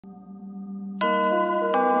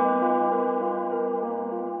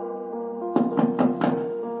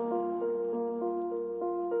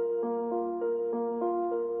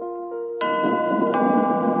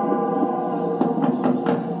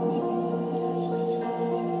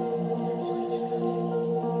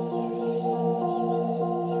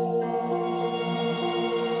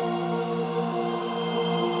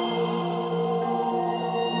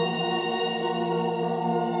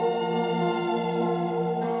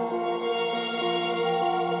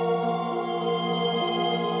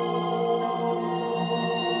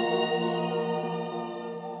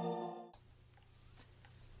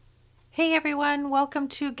everyone. Welcome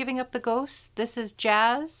to Giving Up the Ghost. This is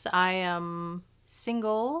Jazz. I am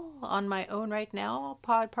single on my own right now.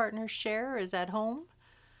 Pod partner Cher is at home.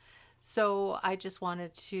 So I just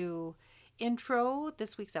wanted to intro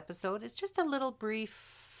this week's episode. It's just a little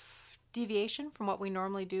brief deviation from what we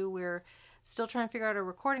normally do. We're still trying to figure out a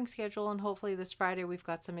recording schedule, and hopefully this Friday we've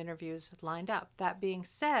got some interviews lined up. That being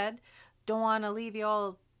said, don't want to leave you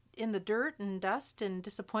all in the dirt and dust and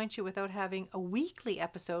disappoint you without having a weekly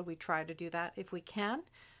episode. We try to do that if we can,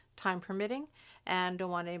 time permitting, and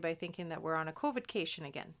don't want anybody thinking that we're on a COVID-cation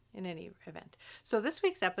again in any event. So this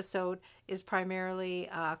week's episode is primarily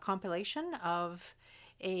a compilation of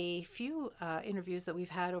a few interviews that we've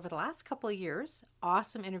had over the last couple of years.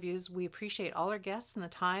 Awesome interviews. We appreciate all our guests and the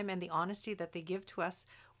time and the honesty that they give to us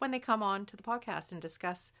when they come on to the podcast and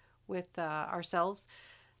discuss with ourselves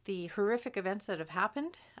the horrific events that have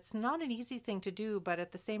happened. It's not an easy thing to do, but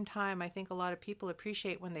at the same time, I think a lot of people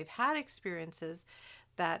appreciate when they've had experiences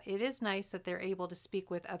that it is nice that they're able to speak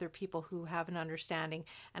with other people who have an understanding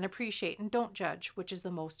and appreciate and don't judge, which is the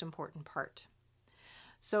most important part.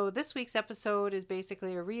 So this week's episode is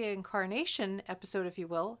basically a reincarnation episode, if you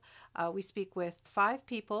will. We speak with 5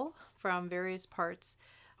 people from various parts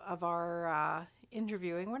of our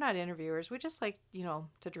interviewing. We're not interviewers. We just like,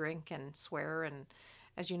 to drink and swear. And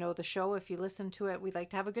as you know, the show, if you listen to it, we like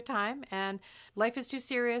to have a good time. And life is too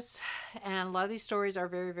serious. And a lot of these stories are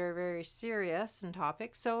very, very, very serious in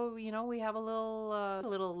topics. So, we have a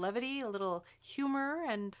little levity, a little humor,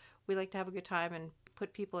 and we like to have a good time and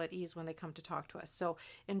put people at ease when they come to talk to us. So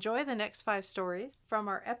enjoy the next 5 stories from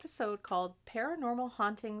our episode called Paranormal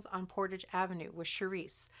Hauntings on Portage Avenue with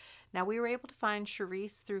Sherisse. Now, we were able to find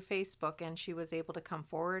Sherisse through Facebook, and she was able to come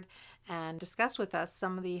forward and discuss with us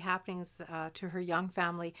some of the happenings to her young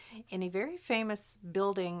family in a very famous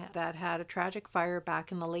building that had a tragic fire back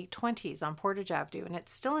in the late 20s on Portage Avenue. And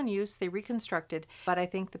it's still in use. They reconstructed, but I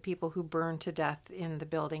think the people who burned to death in the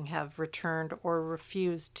building have returned or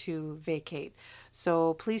refused to vacate.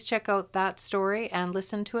 So please check out that story and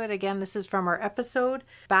listen to it. Again, this is from our episode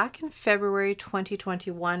back in February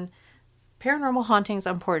 2021, Paranormal Hauntings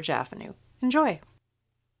on Portage Avenue. Enjoy.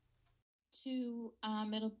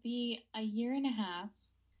 It'll be a year and a half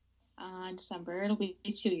on December. It'll be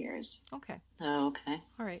 2 years. Okay. Oh, okay.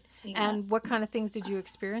 All right. Yeah. And what kind of things did you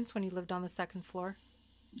experience when you lived on the second floor?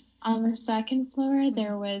 On the second floor,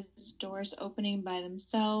 there was doors opening by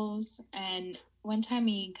themselves, and one time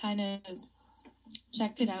he kind of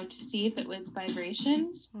checked it out to see if it was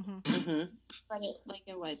vibrations, but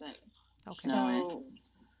it wasn't. Okay. So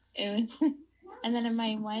it was, and then in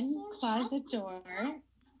my one closet door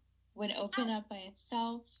would open up by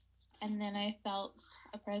itself, and then I felt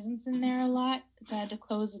a presence in there a lot, so I had to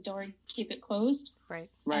close the door and keep it closed. Right.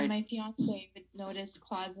 And my fiance would notice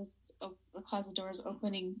the closet doors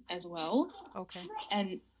opening as well. Okay.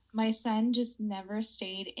 And my son just never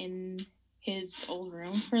stayed in his old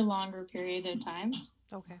room for a longer period of times.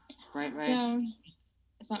 Okay. Right. So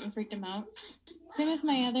something freaked him out. Same with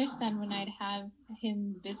my other son. When I'd have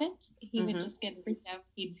him visit, he would just get freaked out.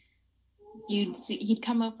 He'd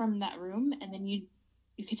come out from that room, and then you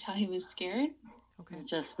could tell he was scared. Okay.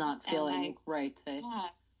 Just not feeling right.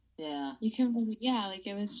 Yeah. You can really,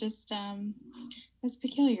 it was just, it's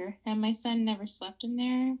peculiar. And my son never slept in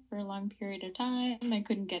there for a long period of time. I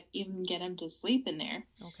couldn't even get him to sleep in there.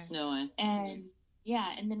 Okay. No way. And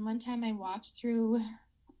and then one time I walked through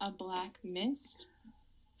a black mist,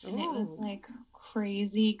 and it was like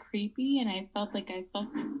crazy creepy, and I felt like a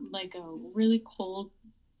really cold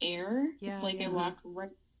air. I walked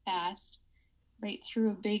right through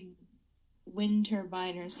a big wind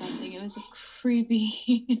turbine or something. It was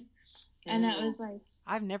creepy. And it was like,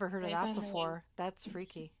 I've never heard of that before. That's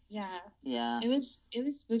freaky. Yeah. Yeah. It was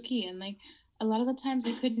spooky, and a lot of the times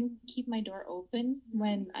I couldn't keep my door open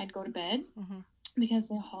when I'd go to bed because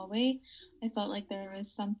the hallway, I felt like there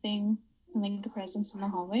was something, like a presence in the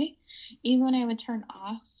hallway. Even when I would turn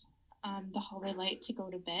off the hallway light to go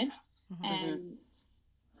to bed, and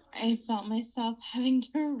I felt myself having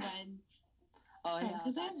to run. Oh, yeah.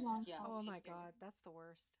 Oh, my God. That's the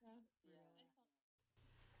worst.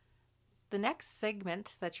 The next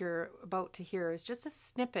segment that you're about to hear is just a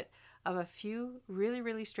snippet of a few really,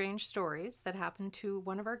 really strange stories that happened to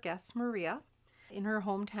one of our guests, Maria, in her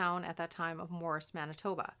hometown at that time of Morris,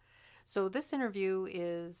 Manitoba. So this interview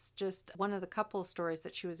is just one of the couple stories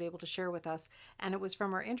that she was able to share with us, and it was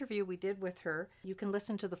from our interview we did with her. You can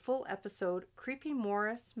listen to the full episode, Creepy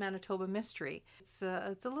Morris, Manitoba Mystery. It's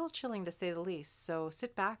a little chilling to say the least, so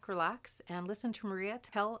sit back, relax, and listen to Maria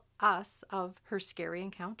tell us of her scary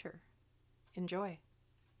encounter. Enjoy.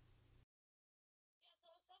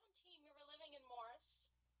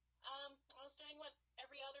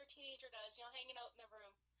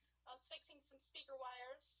 some speaker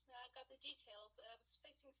wires. I got the details. I was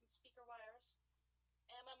facing some speaker wires.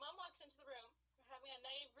 And my mom walks into the room. We're having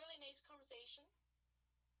a really nice conversation.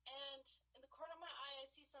 And in the corner of my eye, I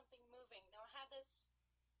see something moving. Now, I had this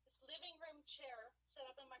living room chair set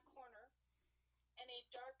up in my corner and a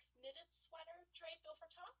dark knitted sweater draped over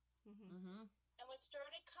top. Mm-hmm. And what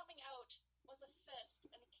started coming out was a fist,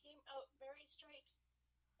 and it came out very straight.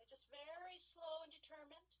 It just very slow and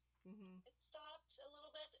determined. Mm-hmm. It stopped a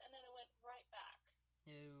little bit, and then it went right back.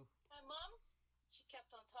 Ew. My mom, she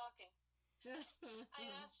kept on talking. I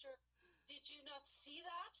asked her, "Did you not see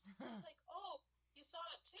that?" She's like, "Oh, you saw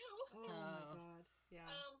it too." Oh my God! Yeah.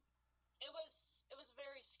 It was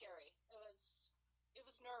very scary. It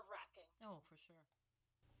was nerve-wracking. Oh, for sure.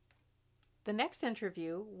 The next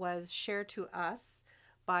interview was shared to us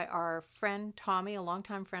by our friend Tommy, a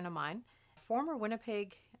longtime friend of mine, former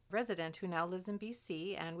Winnipeg resident who now lives in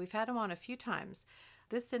BC, and we've had him on a few times.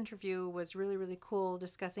 This interview was really, really cool,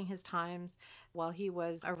 discussing his times while he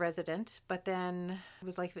was a resident, but then it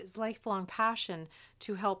was like his lifelong passion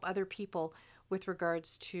to help other people with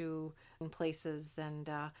regards to places and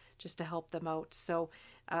just to help them out. So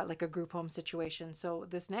like a group home situation. So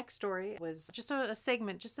this next story was just a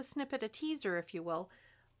segment, just a snippet, a teaser, if you will,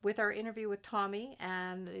 with our interview with Tommy.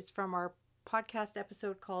 And it's from our podcast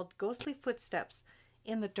episode called Ghostly Footsteps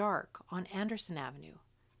in the Dark on Anderson Avenue.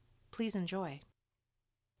 Please enjoy.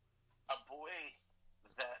 A boy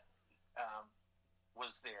that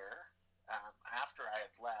was there after I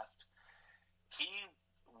had left, he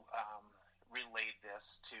relayed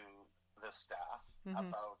this to the staff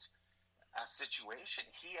about a situation.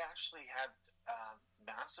 He actually had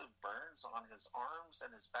massive burns on his arms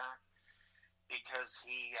and his back because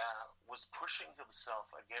he was pushing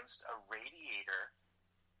himself against a radiator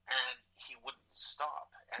and he wouldn't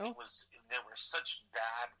stop. And there were such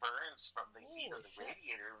bad burns from the heat of the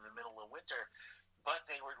radiator in the middle of winter. But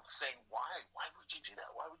they were saying, why? Why would you do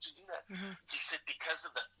that? Why would you do that? Mm-hmm. He said, because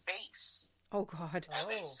of the face. Oh, God. And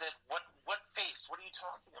they said, what face? What are you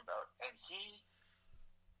talking about? And he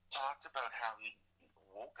talked about how he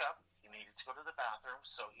woke up, he needed to go to the bathroom,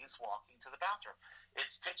 so he's walking to the bathroom.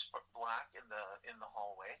 It's pitch black in the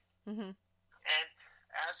hallway. Mm-hmm. And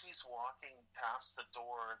as he's walking past the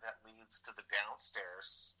door that leads to the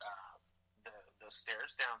downstairs, the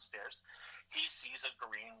stairs downstairs, he sees a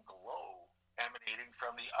green glow emanating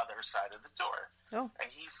from the other side of the door. Oh.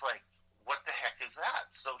 And he's like, what the heck is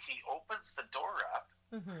that? So he opens the door up,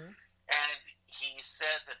 and he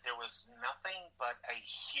said that there was nothing but a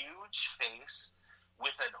huge face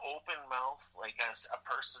with an open mouth, like a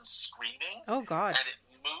person screaming. Oh, God. And it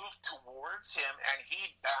moved towards him, and he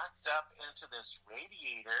backed up into this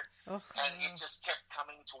radiator, and it just kept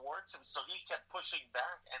coming towards him. So he kept pushing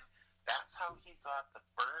back, and that's how he got the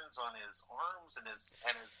burns on his arms and his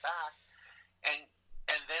back.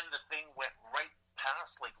 And then the thing went right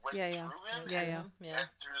past, like through him and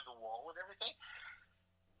through the wall and everything.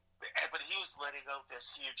 But he was letting out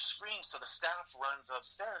this huge scream, so the staff runs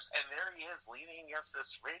upstairs, and there he is leaning against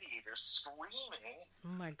this radiator, screaming,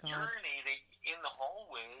 oh my God, urinating in the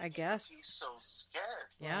hallway. I guess he's so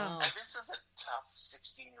scared. Yeah, and this is a tough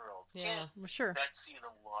 16-year-old kid that's seen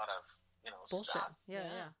a lot of bullshit stuff.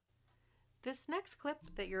 Yeah. This next clip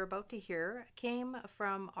that you're about to hear came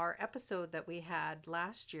from our episode that we had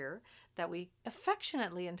last year that we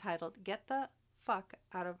affectionately entitled "Get the Fuck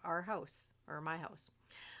Out of Our House," or my house,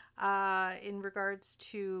 in regards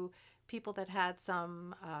to people that had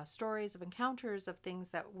some stories of encounters of things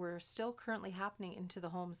that were still currently happening into the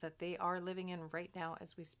homes that they are living in right now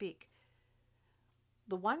as we speak.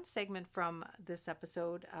 The one segment from this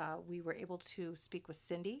episode, we were able to speak with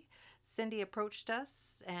Cyndy. Cyndy approached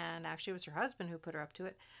us, and actually it was her husband who put her up to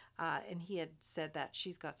it. And he had said that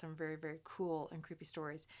she's got some very, very cool and creepy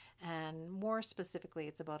stories. And more specifically,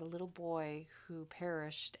 it's about a little boy who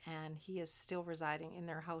perished, and he is still residing in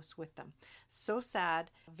their house with them. So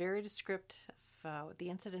sad, very descriptive of the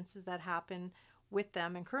incidences that happen with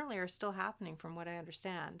them and currently are still happening from what I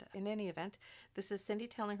understand. In any event, this is Cyndy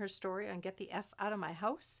telling her story on Get the F Out of My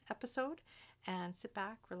House episode, and sit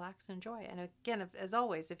back, relax, and enjoy. And again, as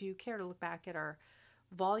always, if you care to look back at our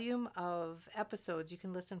volume of episodes, you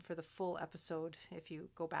can listen for the full episode if you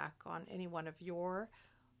go back on any one of your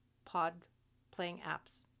pod playing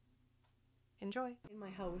apps. Enjoy. In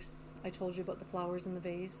my house, I told you about the flowers in the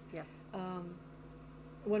vase. Yes.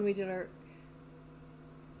 When we did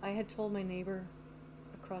I had told my neighbor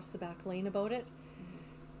across the back lane about it.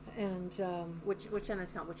 And which end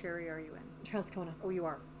of town, which area are you in? Transcona. Oh, you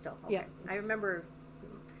are still? Okay. Yeah. I remember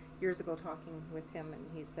years ago talking with him, and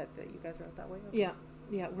he said that you guys are out that way. Okay.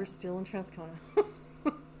 Yeah, we're still in Transcona.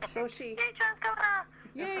 So she. Hey, Transcona.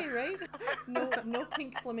 Yay, right? No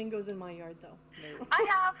pink flamingos in my yard, though. No. I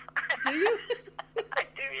have. Do you? I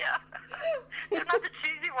do, yeah. They're not the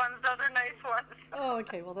cheesy ones, though. They're nice ones. Oh,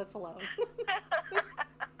 okay. Well, that's allowed.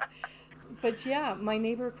 But yeah, my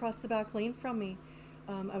neighbor across the back lane from me,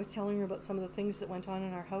 I was telling her about some of the things that went on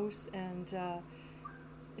in our house, and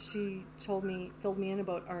she filled me in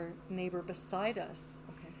about our neighbor beside us.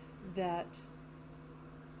 Okay. That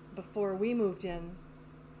before we moved in,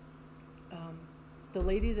 the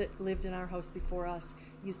lady that lived in our house before us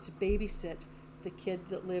used to babysit the kid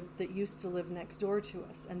that used to live next door to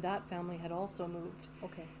us, and that family had also moved.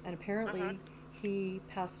 Okay. And apparently he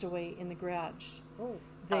passed away in the garage. Oh.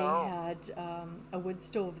 They had a wood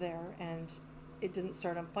stove there, and it didn't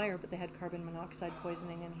start on fire, but they had carbon monoxide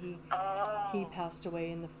poisoning, and he passed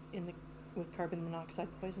away with carbon monoxide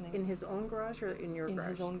poisoning. In his own garage or in your garage? In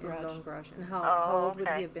his own garage. In his own garage. And how old would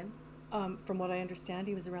he have been? From what I understand,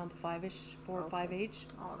 he was around the 4 or 5 age.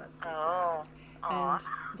 Oh, that's so sad. And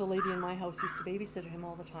the lady in my house used to babysit him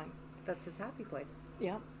all the time. That's his happy place.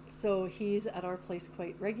 Yeah. So he's at our place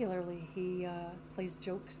quite regularly. He plays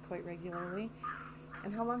jokes quite regularly.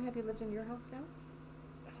 And how long have you lived in your house now?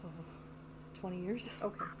 20 years.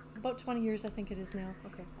 Okay. About 20 years, I think it is now.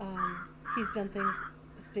 Okay. He's done things.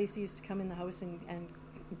 Stacy used to come in the house and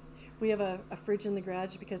we have a fridge in the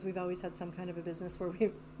garage because we've always had some kind of a business where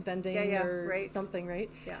we're vending or something, right?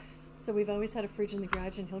 Yeah. So we've always had a fridge in the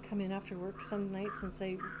garage, and he'll come in after work some nights and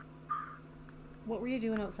say, "What were you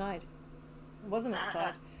doing outside?" It wasn't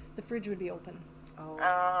outside. The fridge would be open.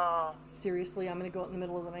 Oh. Seriously, I'm going to go out in the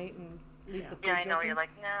middle of the night and leave the fridge open. Yeah, I know. Open. You're like,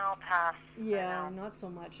 no, pass. Yeah, not so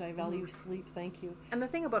much. I value sleep, thank you. And the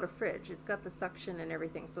thing about a fridge, it's got the suction and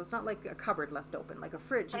everything, so it's not like a cupboard left open. Like a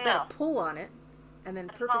fridge, you've got to pull on it and then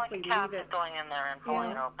purposely leave it. Going in there and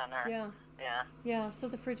pulling it open. Yeah, so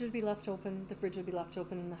the fridge would be left open. The fridge would be left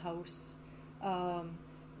open in the house.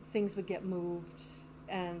 Things would get moved,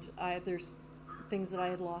 and there's things that I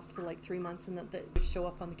had lost for like 3 months, and that would show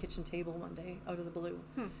up on the kitchen table one day out of the blue.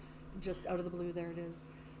 Just out of the blue, there it is.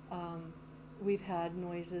 We've had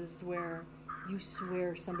noises where you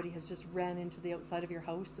swear somebody has just ran into the outside of your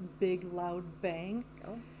house, a big loud bang,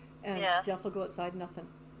 and Steph will go outside, nothing.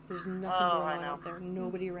 There's nothing going on out there,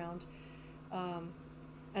 nobody around.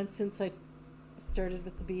 And since I started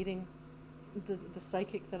with the beading, the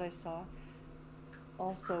psychic that I saw,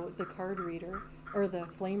 also the card reader, or the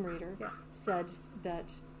flame reader, said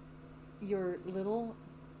that your little,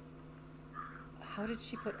 how did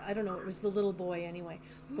she put, I don't know, it was the little boy anyway.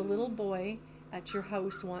 The little boy at your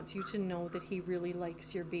house wants you to know that he really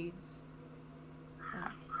likes your beads.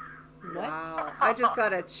 What? Wow. I just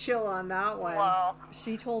got a chill on that one. Wow.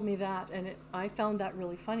 She told me that, and I found that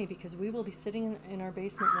really funny because we will be sitting in our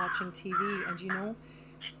basement watching TV, and you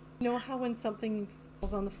know how when something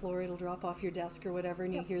falls on the floor, it'll drop off your desk or whatever,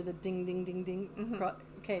 and you hear the ding, ding, ding, ding.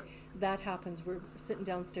 Okay, that happens. We're sitting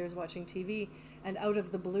downstairs watching TV, and out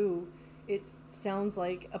of the blue, it sounds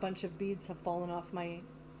like a bunch of beads have fallen off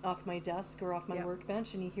my desk or off my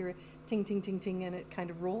workbench, and you hear a ting, ting, ting, ting, and it kind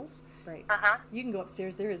of rolls. Right. You can go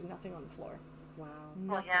upstairs. There is nothing on the floor. Wow.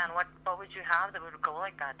 Well, yeah, and what would you have that would go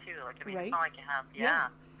like that, too? Like, I mean, it's not like you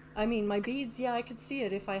have, I mean, my beads, I could see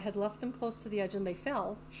it. If I had left them close to the edge and they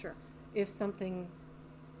fell. Sure. If something,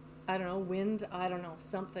 I don't know, wind, I don't know,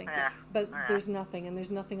 something. Yeah. But there's nothing, and there's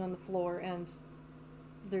nothing on the floor, and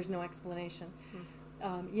there's no explanation.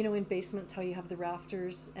 In basements, how you have the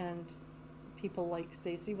rafters, and people like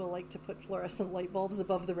Stacy will like to put fluorescent light bulbs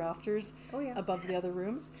above the rafters, above the other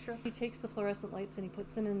rooms. Sure. He takes the fluorescent lights and he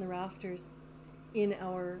puts them in the rafters in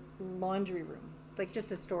our laundry room. Like just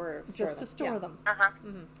to store them.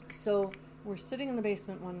 So we're sitting in the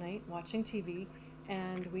basement one night watching TV,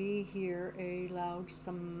 and we hear a loud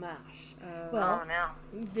smash.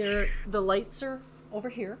 The lights are over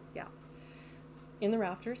here. Yeah. In the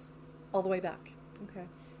rafters, all the way back. Okay.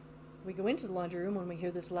 We go into the laundry room when we hear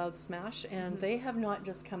this loud smash, and they have not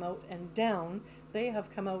just come out and down, they have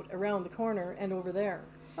come out around the corner and over there.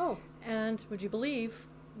 Oh. And would you believe,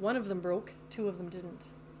 one of them broke, 2 of them didn't.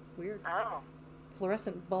 Weird. Oh.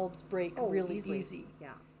 Fluorescent bulbs break really easy.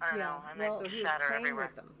 Yeah. I know, and they shatter everywhere.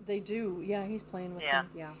 With them. They do. Yeah, he's playing with them.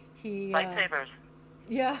 Yeah. Lightsabers.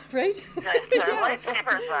 Yeah, right?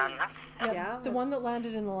 Lightsabers on. Yeah, the one that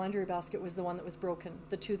landed in the laundry basket was the one that was broken.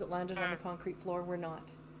 The 2 that landed on the concrete floor were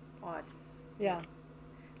not. Odd. Yeah.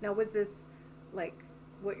 Now, was this, like,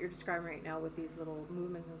 what you're describing right now with these little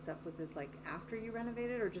movements and stuff, was this, like, after you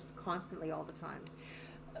renovated or just constantly all the time?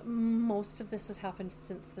 Most of this has happened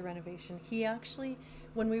since the renovation. He actually,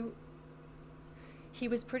 he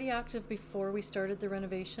was pretty active before we started the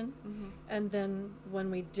renovation. And then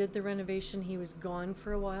when we did the renovation, he was gone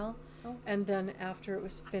for a while. Oh. And then after it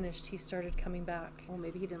was finished, he started coming back. Oh,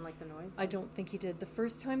 maybe he didn't like the noise. I don't think he did. The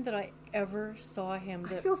first time that I ever saw him,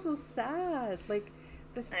 I feel so sad. Like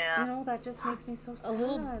this, you know, that just makes me so sad. A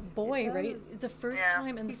little boy, right? The first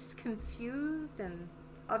time, and he's confused and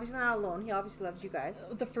obviously not alone. He obviously loves you guys.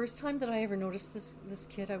 The first time that I ever noticed this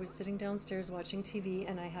kid, I was sitting downstairs watching TV,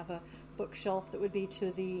 and I have a bookshelf that would be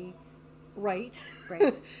to the right.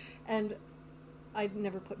 And I'd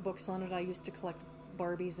never put books on it. I used to collect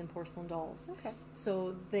Barbies and porcelain dolls. Okay.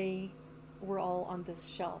 So they were all on this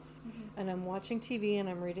shelf. And I'm watching TV and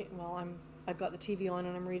I'm reading, I've got the TV on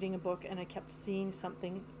and I'm reading a book, and I kept seeing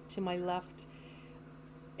something to my left.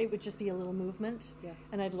 It would just be a little movement. Yes.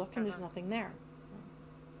 And I'd look and there's nothing there.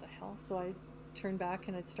 What the hell? So I'd turn back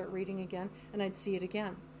and I'd start reading again, and I'd see it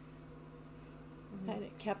again. And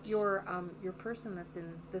it kept... Your person that's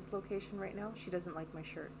in this location right now, she doesn't like my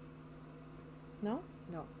shirt. No?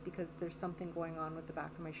 No, because there's something going on with the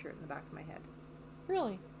back of my shirt and the back of my head.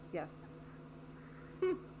 Really? Yes.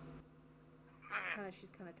 She's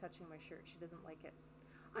kind of touching my shirt. She doesn't like it.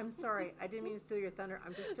 I'm sorry. I didn't mean to steal your thunder.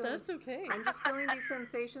 I'm just feeling... That's okay. I'm just feeling these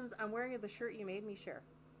sensations. I'm wearing the shirt you made me share.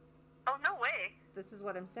 Oh, no way. This is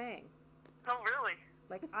what I'm saying. Oh, really?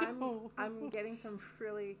 Like, I'm getting some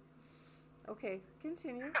really... Okay,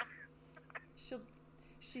 continue.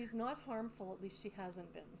 She's not harmful, at least she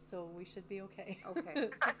hasn't been, so we should be okay. Okay.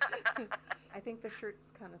 I think the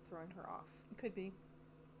shirt's kind of throwing her off. Could be.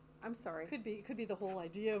 I'm sorry. Could be the whole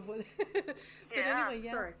idea of what... But anyway,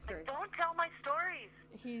 yeah. Sorry. Like, don't tell my stories.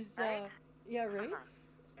 He's, right? Yeah, right?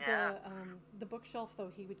 Yeah. The bookshelf,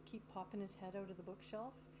 though, he would keep popping his head out of the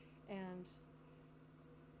bookshelf, and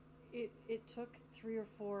it took 3 or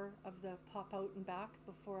 4 of the pop out and back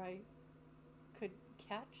before I could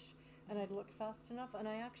catch, and I'd look fast enough, and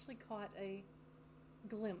I actually caught a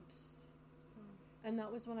glimpse. And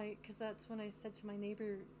that was because that's when I said to my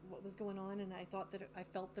neighbor what was going on, and I felt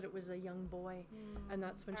that it was a young boy, and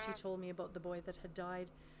that's when she told me about the boy that had died.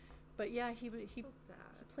 But yeah, he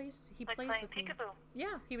plays like with peekaboo. me.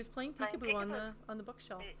 Yeah, he was playing peekaboo on the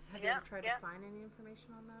bookshelf. Have you ever tried to find any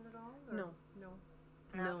information on that at all? Or?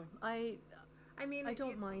 No. I mean, I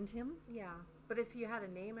don't mind him. Yeah, but if you had a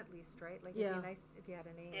name at least, right? Like it'd be nice if you had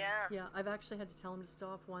a name. Yeah, I've actually had to tell him to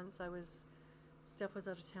stop once. Steph was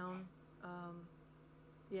out of town.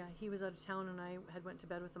 He was out of town, and I had went to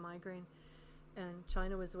bed with a migraine, and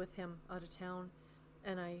China was with him out of town,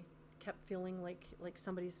 and I kept feeling like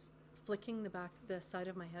somebody's flicking the side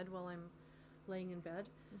of my head while I'm laying in bed,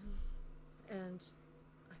 and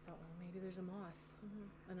I thought, well, maybe there's a moth,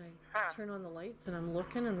 and I turn on the lights, and I'm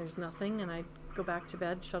looking, and there's nothing, and I go back to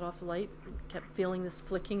bed, shut off the light, kept feeling this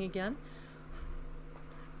flicking again.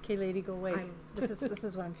 Okay, lady, go away. This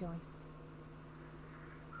is what I'm feeling.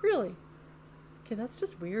 Really? Okay, that's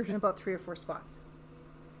just weird. In about 3 or 4 spots.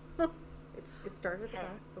 It started at the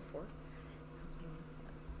back before.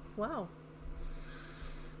 Wow.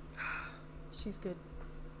 She's good.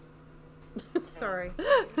 Sorry.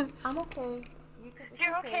 I'm okay.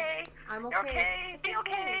 You're okay. I'm okay. You're okay. Be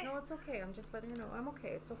okay. No, it's okay. I'm just letting you know. I'm okay.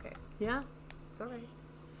 It's okay. Yeah. It's all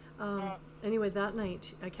right. Anyway, that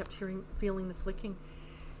night I kept feeling the flicking,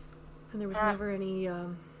 and there was never any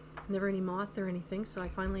moth or anything. So I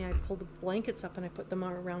pulled the blankets up and I put them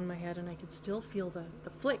around my head, and I could still feel the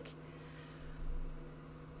flick.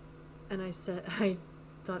 And I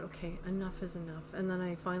thought, okay, enough is enough. And then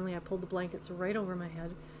I pulled the blankets right over my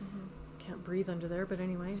head. Can't breathe under there, but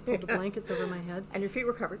anyway, pulled the blankets over my head. And your feet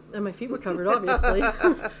were covered. And my feet were covered, obviously.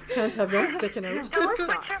 Can't have them sticking out. Don't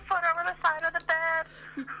put your foot over the side of the bed.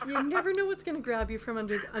 You never know what's going to grab you from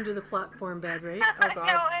under the platform bed, right? Oh,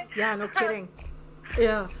 God. Yeah, no kidding.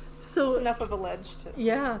 Yeah. So just enough of a ledge to...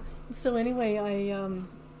 Yeah. So anyway,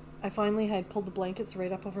 I finally had pulled the blankets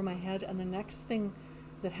right up over my head, and the next thing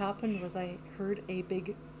that happened was I heard a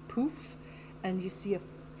big poof, and you see a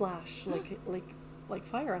flash like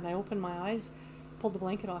fire, and I opened my eyes, pulled the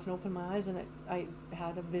blanket off and opened my eyes, and I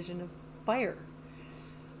had a vision of fire.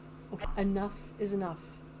 Okay, enough is enough.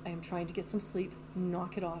 I am trying to get some sleep,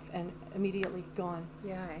 knock it off, and immediately gone.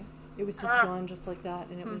 Yeah. It was just gone just like that,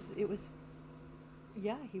 and it was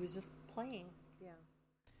yeah, he was just playing. Yeah.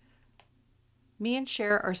 Me and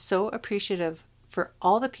Cher are so appreciative for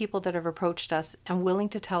all the people that have approached us and willing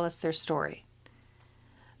to tell us their story.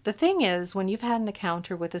 The thing is, when you've had an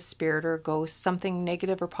encounter with a spirit or a ghost, something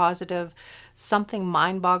negative or positive, something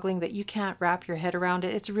mind-boggling that you can't wrap your head around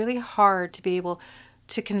it, it's really hard to be able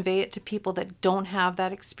to convey it to people that don't have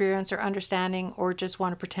that experience or understanding, or just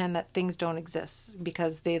want to pretend that things don't exist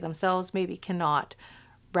because they themselves maybe cannot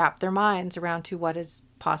wrap their minds around to what has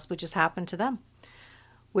possibly just happened to them.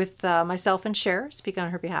 With myself and Cher, speaking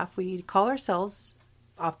on her behalf, we call ourselves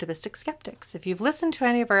optimistic skeptics. If you've listened to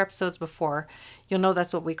any of our episodes before, you'll know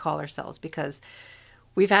that's what we call ourselves, because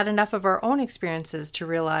we've had enough of our own experiences to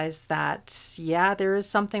realize that, yeah, there is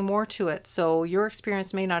something more to it. So your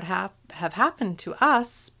experience may not have happened to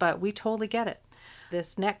us, but we totally get it.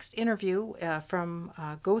 This next interview from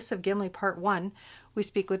Ghosts of Gimli Part 1, we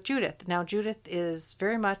speak with Judith. Now, Judith is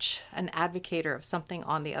very much an advocator of something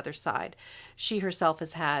on the other side. She herself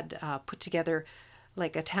has had put together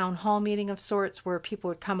like a town hall meeting of sorts where people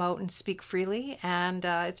would come out and speak freely. And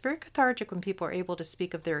it's very cathartic when people are able to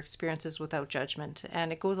speak of their experiences without judgment.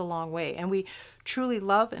 And it goes a long way. And we truly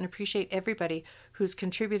love and appreciate everybody who's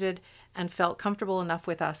contributed and felt comfortable enough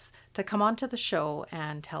with us to come onto the show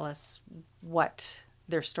and tell us what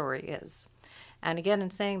their story is. And again, in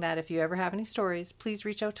saying that, if you ever have any stories, please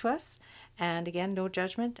reach out to us. And again, no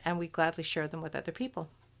judgment, and we gladly share them with other people.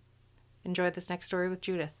 Enjoy this next story with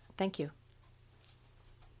Judith. Thank you.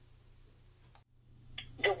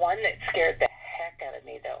 The one that scared the heck out of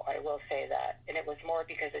me, though, I will say that, and it was more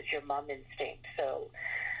because it's your mom instinct. So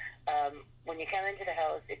when you come into the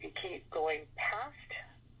house, if you keep going past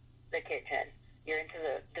the kitchen, you're into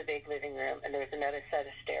the big living room, and there's another set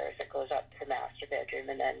of stairs that goes up to the master bedroom.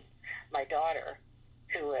 And then my daughter,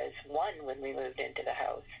 who was 1 when we moved into the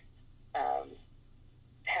house,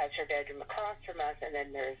 has her bedroom across from us, and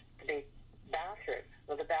then there's the big bathroom.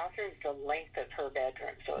 Well, the bathroom's the length of her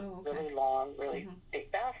bedroom, so it's really long, really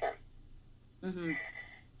big bathroom. Mm-hmm.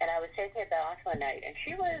 And I was taking a bath one night, and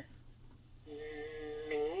she was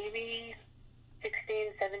maybe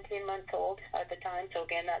 16, 17 months old at the time. So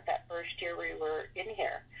again, that first year we were in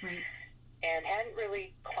here. Right. And hadn't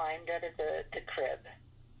really climbed out of the crib.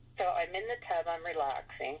 So I'm in the tub, I'm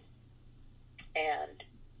relaxing. And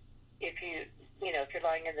if you're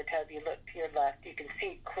lying in the tub, you look to your left, you can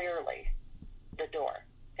see clearly the door.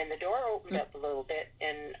 And the door opened up a little bit,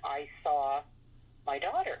 and I saw my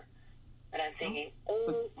daughter. And I'm thinking,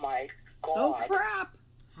 oh my God. Oh, crap.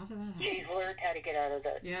 How did that happen? She's learned how to get out of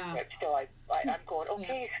the Yeah. So I'm going,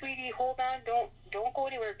 okay, sweetie, hold on, don't go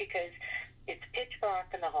anywhere, because it's pitch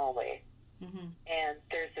black in the hallway, and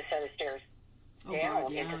there's a set of stairs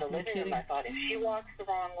down into the living room. I thought, if she walks the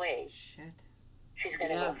wrong way, she's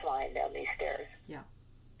going to go flying down these stairs. Yeah.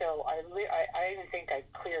 So I even think I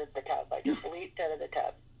cleared the tub. I just leaped out of the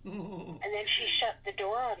tub, and then she shut the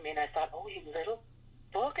door on me, and I thought, oh, you little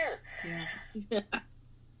booger. Yeah.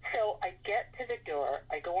 So I get to the door,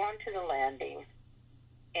 I go onto the landing,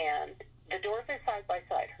 and the doors are side by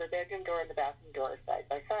side. Her bedroom door and the bathroom door are side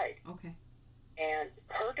by side. Okay. And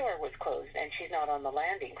her door was closed, and she's not on the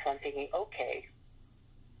landing, so I'm thinking, okay.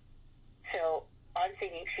 So I'm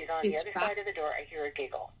thinking she's on the other side of the door. I hear a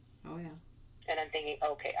giggle. Oh, yeah. And I'm thinking,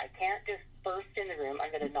 okay, I can't just burst in the room.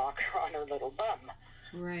 I'm going to knock her on her little bum.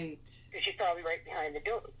 Right. She's probably right behind the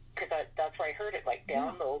door, because that's where I heard it, like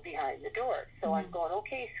down low behind the door. So I'm going,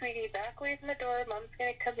 okay, sweetie, back away from the door. Mom's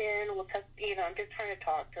going to come in. We'll talk, I'm just trying to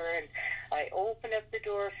talk to her. And I open up the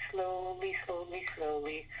door slowly, slowly,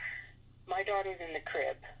 slowly. My daughter's in the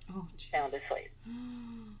crib, sound asleep.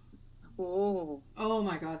 Oh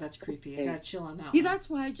my God, that's creepy. I got a chill on that See, one. that's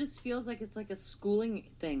why it just feels like it's like a schooling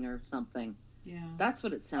thing or something. Yeah. That's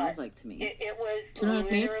what it sounds like to me. It was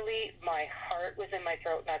literally, my heart was in my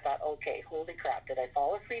throat, and I thought, okay, holy crap, did I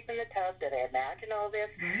fall asleep in the tub? Did I imagine all this?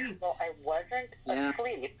 Right. Well, I wasn't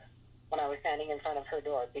asleep when I was standing in front of her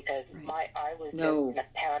door, because I was just in a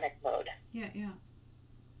panic mode. Yeah, yeah.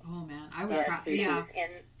 Oh, man. I would crap. She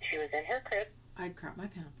was in her crib. I'd crap my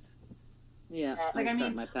pants. Yeah. Like, I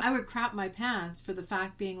mean, I would crap my pants for the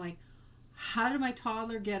fact being like, how did my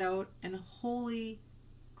toddler get out? And holy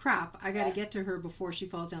crap, I got to get to her before she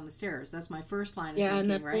falls down the stairs. That's my first line of thinking, and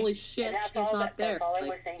then right? holy shit, she's not there. That's all I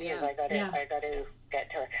was thinking is I got to get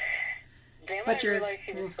to her. Then when I realized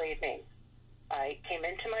she was sleeping, I came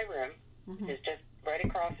into my room. It was just directly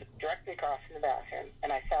across from the bathroom,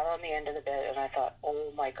 and I sat on the end of the bed, and I thought,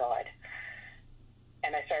 oh my God.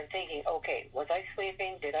 And I started thinking, okay, was I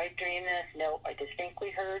sleeping? Did I dream this? No, I distinctly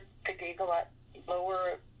heard the giggle at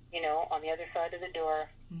lower, on the other side of the door.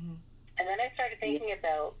 And then I started thinking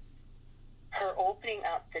about her opening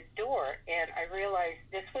up the door, and I realized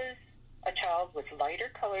this was a child with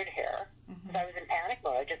lighter colored hair. Because I was in panic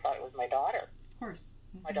mode. I just thought it was my daughter. Of course.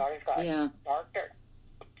 My daughter's got dark,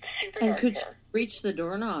 super and dark could hair. she reach the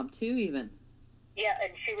doorknob too, even? Yeah,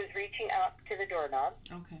 and she was reaching up to the doorknob.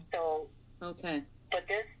 Okay. So. Okay. But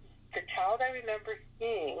the child I remember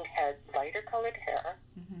seeing had lighter colored hair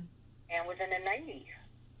and was in a 90s.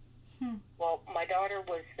 Well, my daughter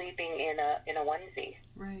was sleeping in a onesie.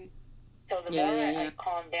 Right. So the more I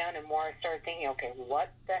calmed down and more I started thinking, okay,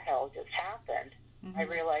 what the hell just happened? I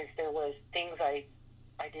realized there was things I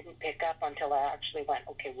I didn't pick up until I actually went,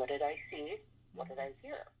 okay, what did I see? What did I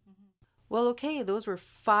hear? Well, okay, those were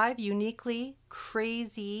 5 uniquely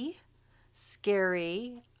crazy,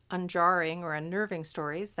 scary, unjarring, or unnerving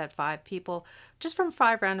stories that 5 people, just from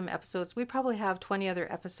 5 random episodes. We probably have 20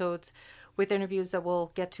 other episodes with interviews that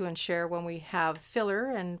we'll get to and share when we have filler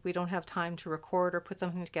and we don't have time to record or put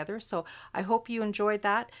something together. So I hope you enjoyed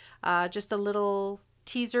that. Just a little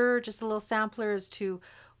teaser, just a little sampler as to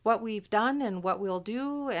what we've done and what we'll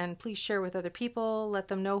do, and please share with other people, let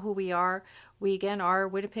them know who we are. We again are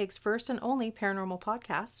Winnipeg's first and only paranormal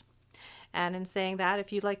podcast. And in saying that,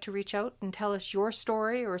 if you'd like to reach out and tell us your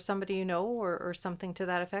story or somebody you know or something to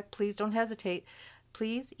that effect, please don't hesitate.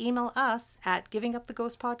 Please email us at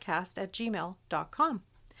givinguptheghost@gmail.com.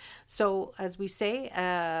 So as we say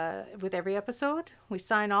with every episode, we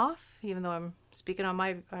sign off, even though I'm speaking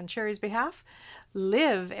on Sherry's behalf.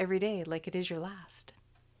 Live every day like it is your last.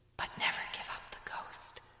 But never give up the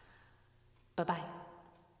ghost. Bye-bye.